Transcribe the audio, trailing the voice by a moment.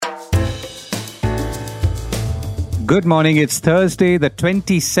Good morning. It's Thursday, the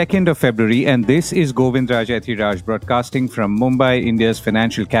 22nd of February, and this is Govindraj Ethiraj broadcasting from Mumbai, India's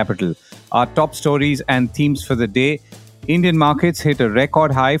financial capital. Our top stories and themes for the day. Indian markets hit a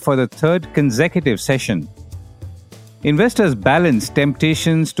record high for the third consecutive session. Investors balance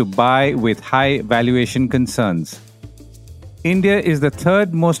temptations to buy with high valuation concerns. India is the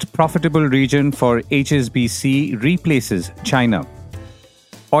third most profitable region for HSBC, replaces China.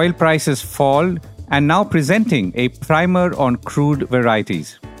 Oil prices fall and now presenting a primer on crude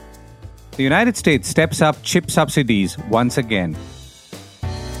varieties. The United States steps up chip subsidies once again.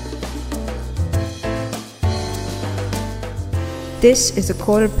 This is a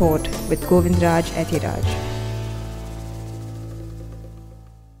core report with Govindraj Ethiraj.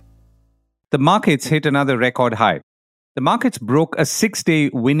 The markets hit another record high. The markets broke a 6-day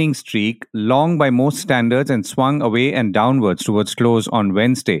winning streak, long by most standards, and swung away and downwards towards close on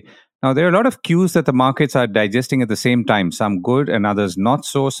Wednesday. Now, there are a lot of cues that the markets are digesting at the same time, some good and others not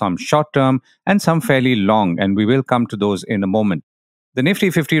so, some short-term and some fairly long, and we will come to those in a moment. The Nifty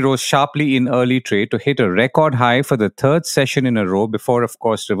 50 rose sharply in early trade to hit a record high for the third session in a row before, of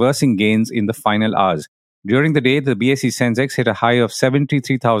course, reversing gains in the final hours. During the day, the BSE Sensex hit a high of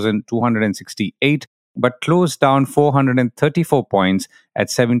 73,268, but closed down 434 points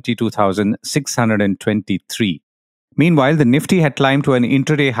at 72,623. Meanwhile, the Nifty had climbed to an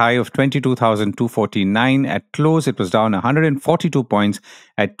intraday high of 22,249. At close, it was down 142 points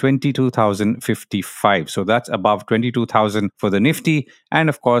at 22,055. So that's above 22,000 for the Nifty and,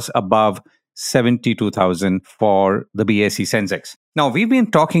 of course, above 72,000 for the BSE Sensex. Now, we've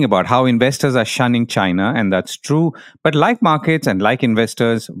been talking about how investors are shunning China, and that's true. But like markets and like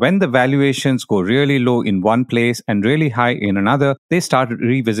investors, when the valuations go really low in one place and really high in another, they start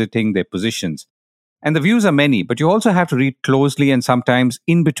revisiting their positions. And the views are many, but you also have to read closely and sometimes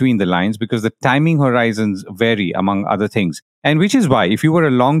in between the lines because the timing horizons vary, among other things. And which is why, if you were a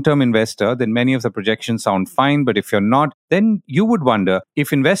long-term investor, then many of the projections sound fine. But if you're not, then you would wonder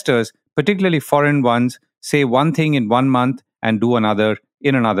if investors, particularly foreign ones, say one thing in 1 month and do another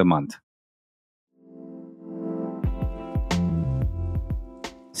in another month.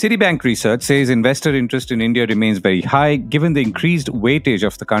 Citibank research says investor interest in India remains very high given the increased weightage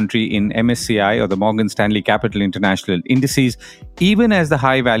of the country in MSCI or the Morgan Stanley Capital International indices, even as the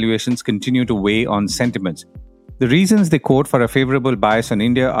high valuations continue to weigh on sentiments. The reasons they quote for a favorable bias on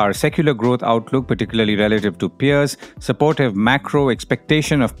India are secular growth outlook, particularly relative to peers, supportive macro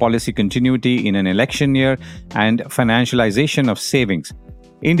expectation of policy continuity in an election year, and financialization of savings.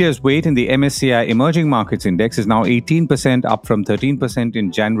 India's weight in the MSCI Emerging Markets Index is now 18%, up from 13%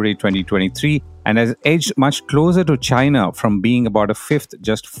 in January 2023, and has edged much closer to China from being about a fifth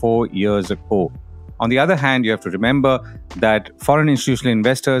just 4 years ago. On the other hand, you have to remember that foreign institutional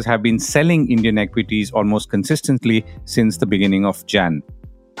investors have been selling Indian equities almost consistently since the beginning of Jan.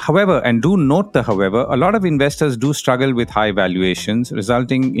 However, and do note the however, a lot of investors do struggle with high valuations,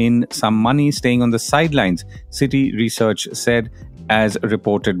 resulting in some money staying on the sidelines, Citi Research said, as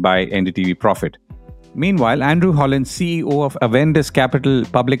reported by NDTV Profit. Meanwhile, Andrew Holland, CEO of Avendus Capital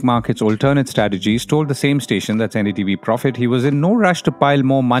Public Markets Alternate Strategies, told the same station, that's NDTV Profit, he was in no rush to pile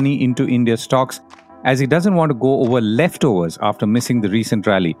more money into India stocks as he doesn't want to go over leftovers after missing the recent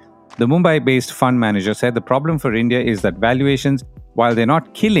rally. The Mumbai-based fund manager said the problem for India is that valuations, while they're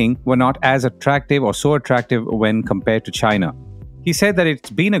not killing, were not as attractive or so attractive when compared to China. He said that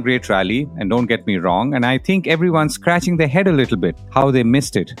it's been a great rally, and don't get me wrong, and I think everyone's scratching their head a little bit, how they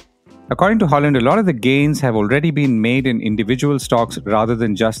missed it. According to Holland, a lot of the gains have already been made in individual stocks rather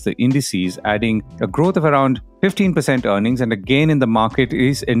than just the indices, adding a growth of around 15% earnings, and a gain in the market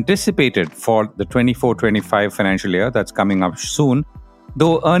is anticipated for the 24-25 financial year that's coming up soon,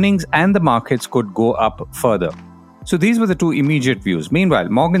 though earnings and the markets could go up further. So these were the two immediate views. Meanwhile,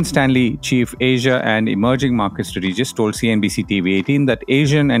 Morgan Stanley Chief Asia and Emerging Market Strategist told CNBC TV18 that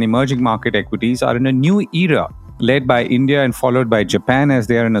Asian and emerging market equities are in a new era, led by India and followed by Japan, as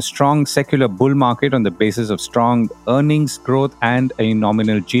they are in a strong secular bull market on the basis of strong earnings growth and a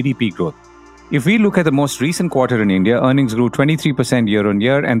nominal GDP growth. If we look at the most recent quarter in India, earnings grew 23% year on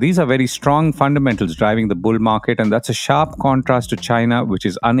year, and these are very strong fundamentals driving the bull market, and that's a sharp contrast to China, which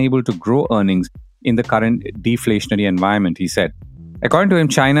is unable to grow earnings in the current deflationary environment, he said. According to him,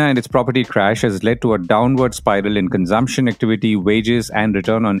 China and its property crash has led to a downward spiral in consumption activity, wages, and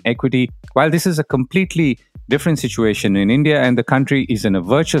return on equity, while this is a completely different situation in India, and the country is in a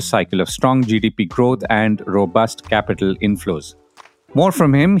virtuous cycle of strong GDP growth and robust capital inflows. More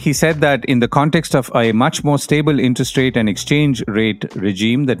from him, he said that in the context of a much more stable interest rate and exchange rate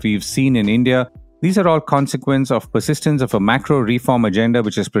regime that we've seen in India, These are all consequence of persistence of a macro reform agenda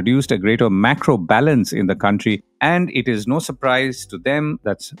which has produced a greater macro balance in the country. And it is no surprise to them,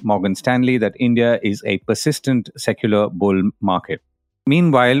 that's Morgan Stanley, that India is a persistent secular bull market.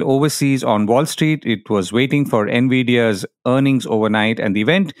 Meanwhile, overseas on Wall Street, it was waiting for Nvidia's earnings overnight, and the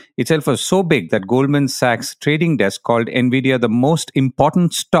event itself was so big that Goldman Sachs trading desk called Nvidia the most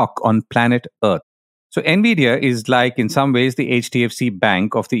important stock on planet Earth. So Nvidia is like, in some ways, the HDFC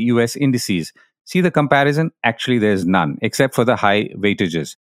Bank of the US indices. See the comparison? Actually, there's none, except for the high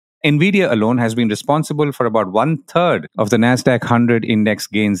weightages. Nvidia alone has been responsible for about 1/3 of the Nasdaq 100 index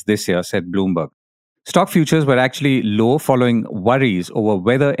gains this year, said Bloomberg. Stock futures were actually low following worries over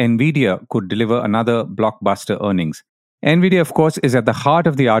whether Nvidia could deliver another blockbuster earnings. Nvidia, of course, is at the heart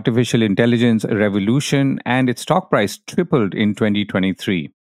of the artificial intelligence revolution, and its stock price tripled in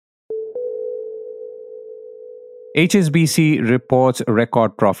 2023. HSBC reports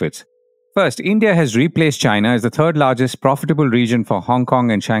record profits. First, India has replaced China as the third largest profitable region for Hong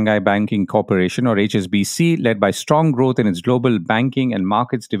Kong and Shanghai Banking Corporation, or HSBC, led by strong growth in its global banking and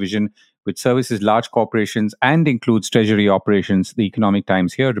markets division, which services large corporations and includes treasury operations, the Economic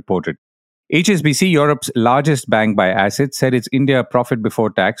Times here reported. HSBC, Europe's largest bank by assets, said its India profit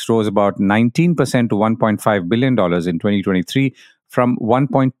before tax rose about 19% to $1.5 billion in 2023 from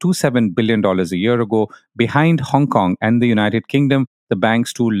 $1.27 billion a year ago, behind Hong Kong and the United Kingdom, the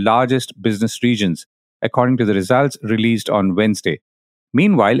bank's two largest business regions, according to the results released on Wednesday.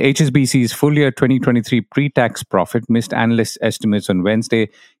 Meanwhile, HSBC's full year 2023 pre-tax profit missed analyst estimates on Wednesday,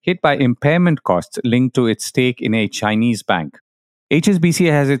 hit by impairment costs linked to its stake in a Chinese bank. HSBC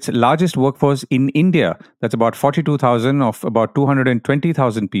has its largest workforce in India. That's about 42,000 of about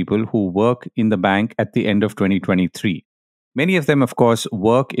 220,000 people who work in the bank at the end of 2023. Many of them, of course,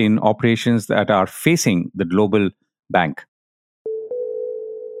 work in operations that are facing the global bank.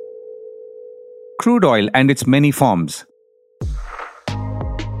 Crude oil and its many forms.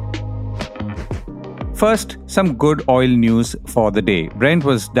 First, some good oil news for the day. Brent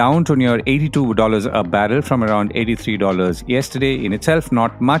was down to near $82 a barrel from around $83 yesterday. In itself,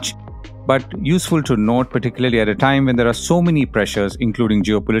 not much, but useful to note, particularly at a time when there are so many pressures, including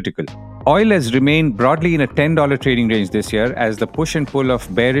geopolitical. Oil has remained broadly in a $10 trading range this year as the push and pull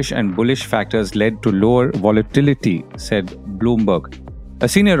of bearish and bullish factors led to lower volatility, said Bloomberg. A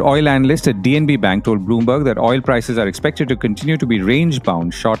senior oil analyst at DNB Bank told Bloomberg that oil prices are expected to continue to be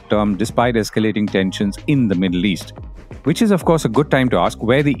range-bound short-term despite escalating tensions in the Middle East. Which is, of course, a good time to ask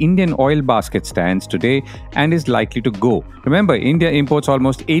where the Indian oil basket stands today and is likely to go. Remember, India imports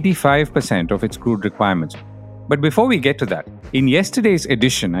almost 85% of its crude requirements. But before we get to that, in yesterday's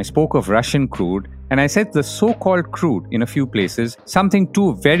edition, I spoke of Russian crude, and I said the so-called crude in a few places, something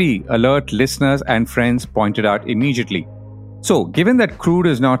two very alert listeners and friends pointed out immediately. So, given that crude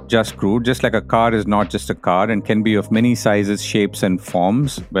is not just crude, just like a car is not just a car and can be of many sizes, shapes, and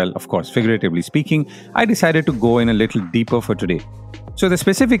forms, well, of course, figuratively speaking, I decided to go in a little deeper for today. So, the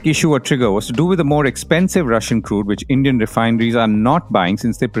specific issue or trigger was to do with the more expensive Russian crude, which Indian refineries are not buying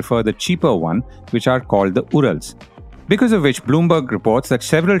since they prefer the cheaper one, which are called the Urals. Because of which, Bloomberg reports that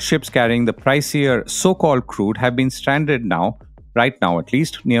several ships carrying the pricier so-called crude have been stranded right now at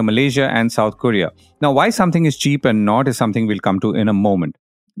least, near Malaysia and South Korea. Now, why something is cheap and not is something we'll come to in a moment.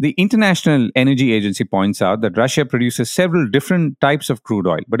 The International Energy Agency points out that Russia produces several different types of crude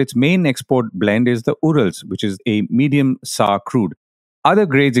oil, but its main export blend is the Urals, which is a medium sour crude. Other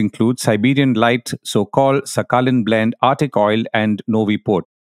grades include Siberian Light, so-called Sakhalin Blend, Arctic Oil, and Novi Port.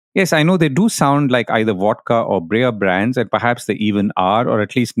 Yes, I know they do sound like either vodka or beer brands, and perhaps they even are, or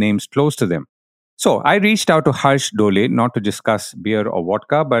at least names close to them. So I reached out to Harsh Dole, not to discuss beer or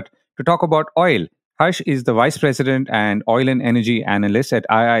vodka, but to talk about oil. Harsh is the Vice President and Oil and Energy Analyst at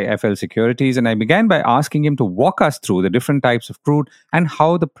IIFL Securities, and I began by asking him to walk us through the different types of crude and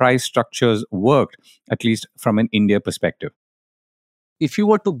how the price structures worked, at least from an India perspective. If you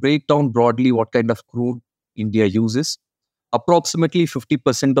were to break down broadly what kind of crude India uses, approximately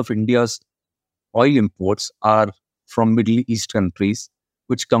 50% of India's oil imports are from Middle East countries,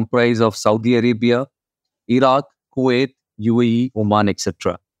 which comprise of Saudi Arabia, Iraq, Kuwait, UAE, Oman,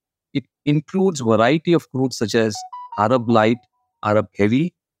 etc. It includes a variety of crude such as Arab Light, Arab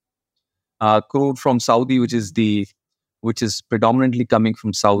Heavy, crude from Saudi, which is predominantly coming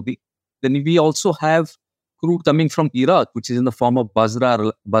from Saudi. Then we also have crude coming from Iraq, which is in the form of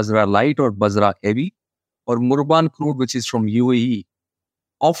Basra Light or Basra Heavy, or Murban crude, which is from UAE.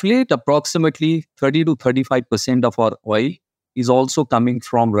 Of late, approximately 30 to 35% of our oil is also coming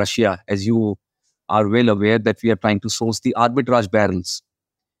from Russia, as you are well aware that we are trying to source the arbitrage barrels.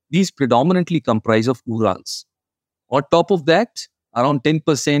 These predominantly comprise of Urals. On top of that, around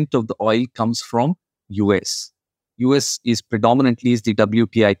 10% of the oil comes from US. US is predominantly is the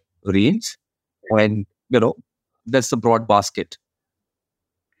WTI range, and that's the broad basket.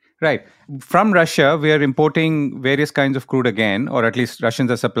 Right. From Russia, we are importing various kinds of crude again, or at least Russians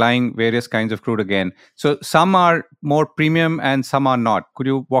are supplying various kinds of crude again. So some are more premium and some are not. Could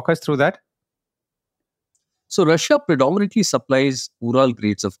you walk us through that? So Russia predominantly supplies Ural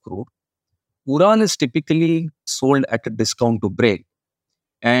grades of crude. Ural is typically sold at a discount to Brent.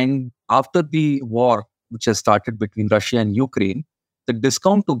 And after the war, which has started between Russia and Ukraine, the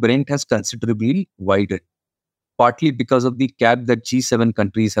discount to Brent has considerably widened, partly because of the cap that G7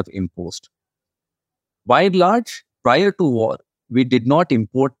 countries have imposed. By and large, prior to war, we did not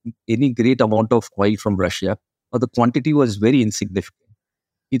import any great amount of oil from Russia, or the quantity was very insignificant.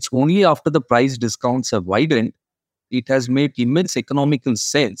 It's only after the price discounts have widened, it has made immense economical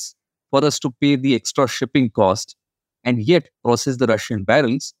sense for us to pay the extra shipping cost and yet process the Russian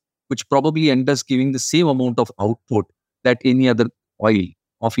barrels, which probably end us giving the same amount of output that any other oil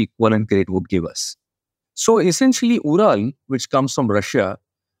of equivalent grade would give us. So essentially, Ural, which comes from Russia,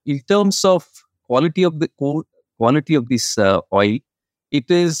 in terms of quality of the quality of this oil,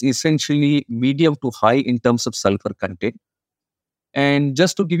 it is essentially medium to high in terms of sulfur content. And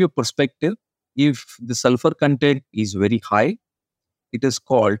just to give you perspective, if the sulfur content is very high, it is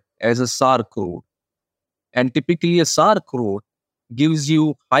called as a sour crude. And typically a sour crude gives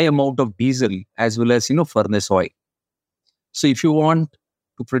you high amount of diesel as well as, furnace oil. So if you want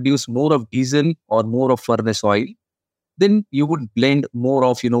to produce more of diesel or more of furnace oil, then you would blend more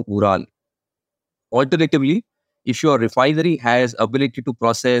of, Ural. Alternatively, if your refinery has ability to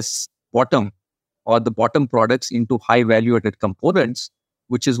process bottom or the bottom products into high value added components,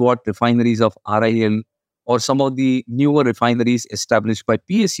 which is what refineries of RIL or some of the newer refineries established by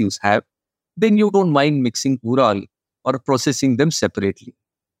PSUs have, then you don't mind mixing Ural or processing them separately.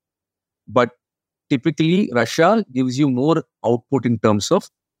 But typically, Russia gives you more output in terms of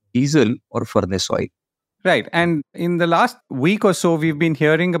diesel or furnace oil. Right. And in the last week or so, we've been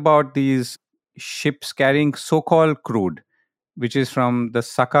hearing about these ships carrying so-called crude, which is from the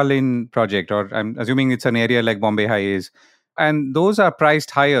Sakhalin project, or I'm assuming it's an area like Bombay High is. And those are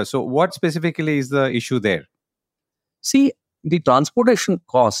priced higher. So what specifically is the issue there? See, the transportation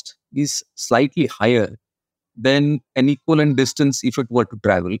cost is slightly higher than an equivalent distance if it were to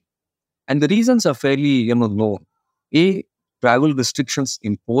travel. And the reasons are fairly, known. A, travel restrictions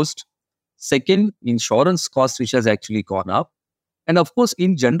imposed. Second, insurance cost, which has actually gone up. And of course,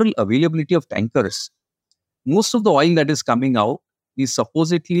 in general, availability of tankers. Most of the oil that is coming out is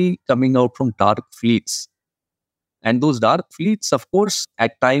supposedly coming out from dark fleets. And those dark fleets, of course,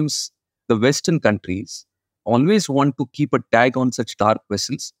 at times, the Western countries always want to keep a tag on such dark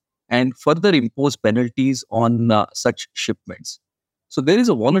vessels and further impose penalties on such shipments. So there is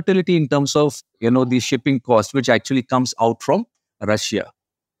a volatility in terms of, the shipping cost, which actually comes out from Russia.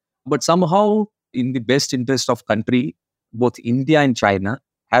 But somehow, in the best interest of country, both India and China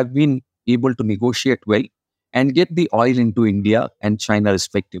have been able to negotiate well and get the oil into India and China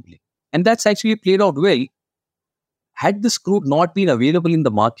respectively. And that's actually played out well. Had this crude not been available in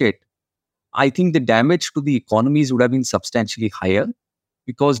the market, I think the damage to the economies would have been substantially higher,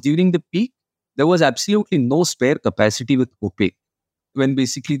 because during the peak, there was absolutely no spare capacity with OPEC. When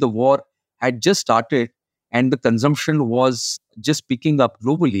basically the war had just started and the consumption was just picking up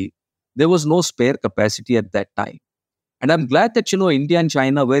globally, there was no spare capacity at that time. And I'm glad that, India and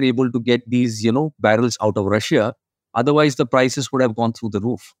China were able to get these, barrels out of Russia. Otherwise, the prices would have gone through the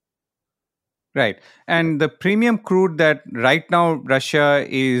roof. Right. And the premium crude that right now Russia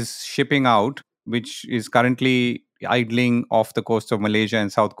is shipping out, which is currently idling off the coast of Malaysia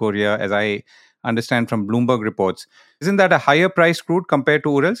and South Korea, as I understand from Bloomberg reports, isn't that a higher priced crude compared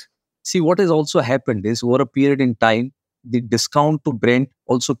to Urals? See, what has also happened is over a period in time, the discount to Brent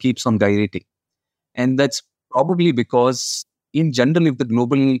also keeps on gyrating. And that's probably because, in general, if the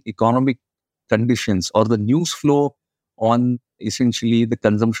global economic conditions or the news flow on essentially the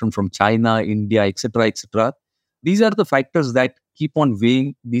consumption from China, India, etc., these are the factors that keep on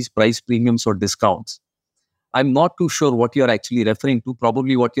weighing these price premiums or discounts. I'm not too sure what you're actually referring to.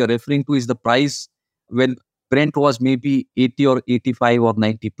 Probably what you're referring to is the price when Brent was maybe 80 or 85 or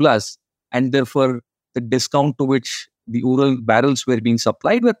 90 plus, and therefore the discount to which the Ural barrels were being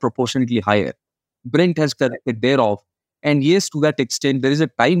supplied were proportionately higher. Brent has corrected thereof. And yes, to that extent, there is a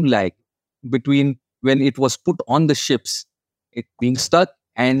time lag between when it was put on the ships, it being stuck,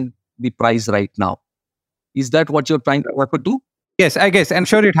 and the price right now. Is that what you're trying to refer to? Yes, I guess. And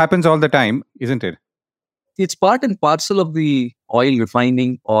sure, it happens all the time, isn't it? It's part and parcel of the oil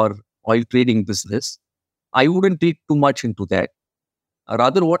refining or oil trading business. I wouldn't read too much into that.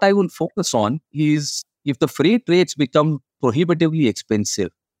 Rather, what I will focus on is if the freight rates become prohibitively expensive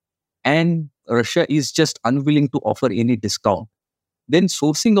and Russia is just unwilling to offer any discount, then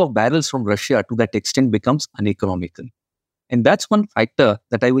sourcing of barrels from Russia to that extent becomes uneconomical. And that's one factor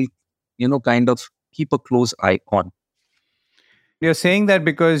that I will, kind of keep a close eye on. You're saying that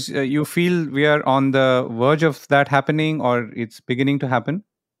because you feel we are on the verge of that happening or it's beginning to happen?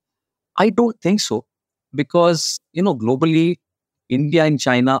 I don't think so because, globally, India and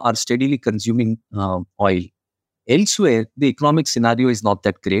China are steadily consuming oil. Elsewhere, the economic scenario is not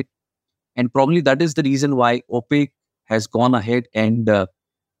that great. And probably that is the reason why OPEC has gone ahead and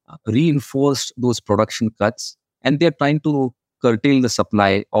reinforced those production cuts. And they're trying to curtail the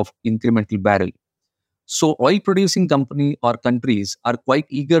supply of incremental barrel. So oil producing company or countries are quite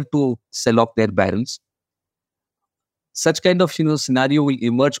eager to sell off their barrels. Such kind of scenario will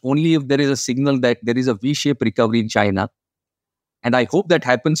emerge only if there is a signal that there is a V-shaped recovery in China. And I hope that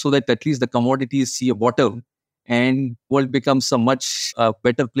happens so that at least the commodities see a bottom and world becomes a much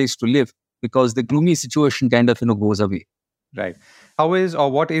better place to live because the gloomy situation kind of goes away. Right. How is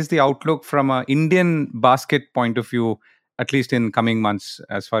or what is the outlook from an Indian basket point of view, at least in coming months,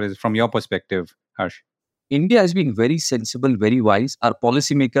 as far as from your perspective, Harsh? India has been very sensible, very wise. Our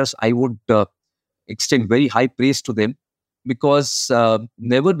policymakers, I would extend very high praise to them because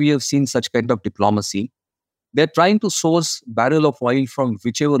never we have seen such kind of diplomacy. They're trying to source barrel of oil from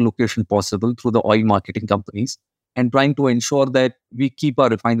whichever location possible through the oil marketing companies and trying to ensure that we keep our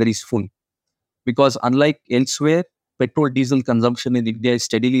refineries full. Because unlike elsewhere, petrol diesel consumption in India is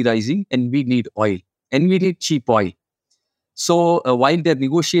steadily rising and we need oil and we need cheap oil. So while they're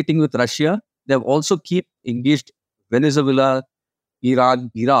negotiating with Russia, they've also keep engaged Venezuela,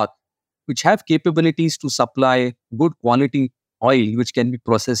 Iran, Iraq, which have capabilities to supply good quality oil, which can be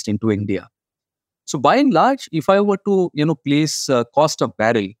processed into India. So by and large, if I were to, place cost of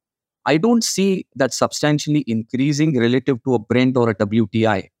barrel, I don't see that substantially increasing relative to a Brent or a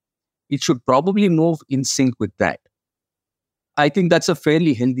WTI. It should probably move in sync with that. I think that's a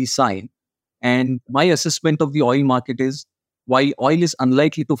fairly healthy sign. And my assessment of the oil market is while oil is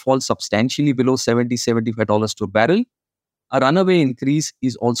unlikely to fall substantially below $70, $75 to a barrel, a runaway increase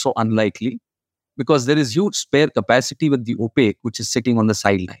is also unlikely because there is huge spare capacity with the OPEC, which is sitting on the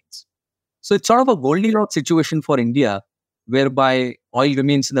sidelines. So it's sort of a Goldilocks situation for India, whereby oil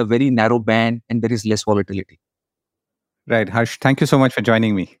remains in a very narrow band and there is less volatility. Right. Harsh, thank you so much for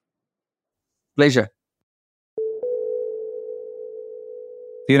joining me. Pleasure.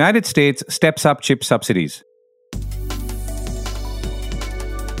 The United States steps up chip subsidies.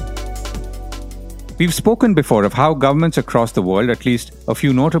 We've spoken before of how governments across the world, at least a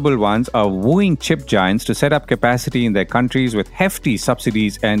few notable ones, are wooing chip giants to set up capacity in their countries with hefty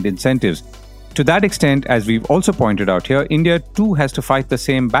subsidies and incentives. To that extent, as we've also pointed out here, India too has to fight the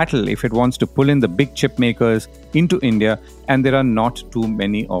same battle if it wants to pull in the big chip makers into India, and there are not too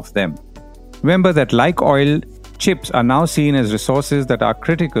many of them. Remember that like oil, chips are now seen as resources that are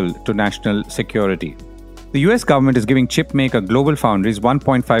critical to national security. The US government is giving chip maker GlobalFoundries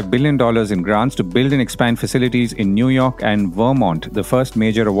 $1.5 billion in grants to build and expand facilities in New York and Vermont, the first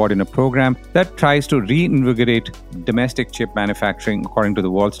major award in a program that tries to reinvigorate domestic chip manufacturing, according to the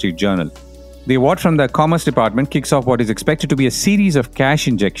Wall Street Journal. The award from the Commerce Department kicks off what is expected to be a series of cash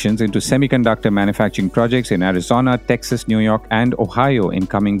injections into semiconductor manufacturing projects in Arizona, Texas, New York, and Ohio in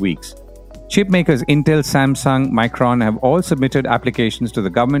coming weeks. Chip makers Intel, Samsung, Micron have all submitted applications to the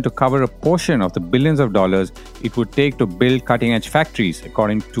government to cover a portion of the billions of dollars it would take to build cutting-edge factories,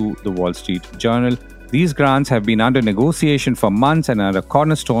 according to the Wall Street Journal. These grants have been under negotiation for months and are a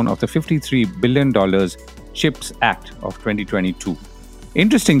cornerstone of the $53 billion CHIPS Act of 2022.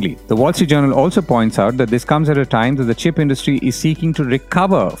 Interestingly, the Wall Street Journal also points out that this comes at a time that the chip industry is seeking to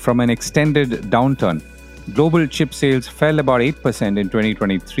recover from an extended downturn. Global chip sales fell about 8% in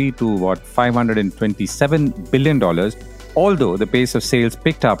 2023 to $527 billion, although the pace of sales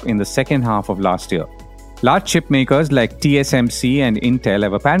picked up in the second half of last year. Large chip makers like TSMC and Intel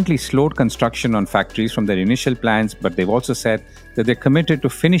have apparently slowed construction on factories from their initial plans, but they've also said that they're committed to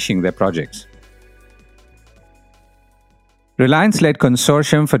finishing their projects. Reliance led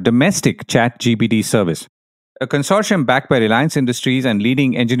consortium for domestic ChatGPT service. A consortium backed by Reliance Industries and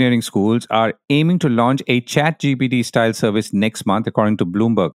leading engineering schools are aiming to launch a ChatGPT-style service next month, according to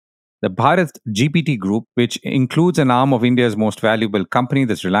Bloomberg. The Bharat GPT Group, which includes an arm of India's most valuable company,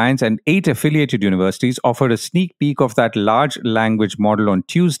 that's Reliance, and 8 affiliated universities, offered a sneak peek of that large language model on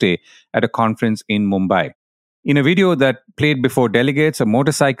Tuesday at a conference in Mumbai. In a video that played before delegates, a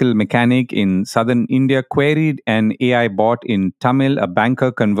motorcycle mechanic in southern India queried an AI bot in Tamil, a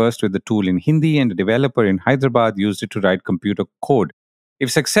banker conversed with the tool in Hindi, and a developer in Hyderabad used it to write computer code. If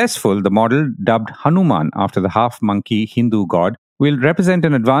successful, the model, dubbed Hanuman after the half-monkey Hindu god, will represent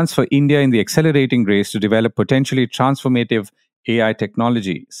an advance for India in the accelerating race to develop potentially transformative AI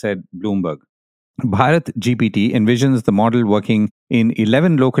technology, said Bloomberg. Bharat GPT envisions the model working in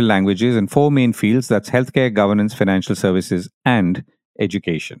 11 local languages in 4 main fields, that's healthcare, governance, financial services, and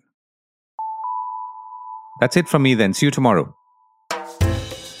education. That's it from me then. See you tomorrow.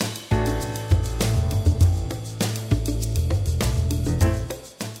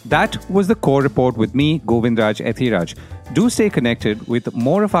 That was the Core Report with me, Govindraj Ethiraj. Do stay connected with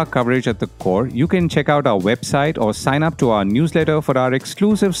more of our coverage at the Core. You can check out our website or sign up to our newsletter for our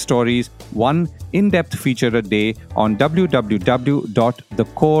exclusive stories, one in-depth feature a day on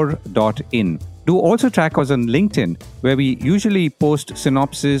www.thecore.in. Do also track us on LinkedIn, where we usually post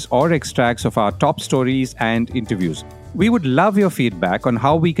synopses or extracts of our top stories and interviews. We would love your feedback on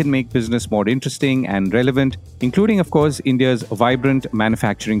how we can make business more interesting and relevant, including, of course, India's vibrant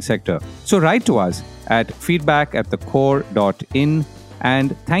manufacturing sector. So write to us at feedback@thecore.in,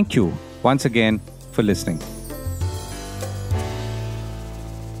 and thank you once again for listening.